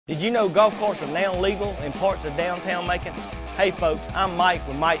Did you know golf carts are now legal in parts of downtown Macon? Hey folks, I'm Mike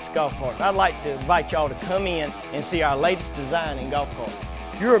with Mike's Golf Carts. I'd like to invite y'all to come in and see our latest design in golf carts.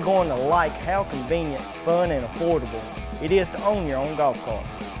 You're going to like how convenient, fun, and affordable it is to own your own golf cart.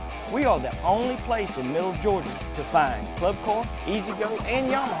 We are the only place in Middle Georgia to find Club Car, E-Z-GO,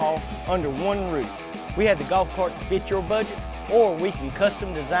 and Yamaha under one roof. We have the golf cart to fit your budget, or we can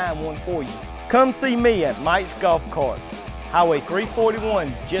custom design one for you. Come see me at Mike's Golf Carts, Highway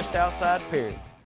 341, just outside Perry.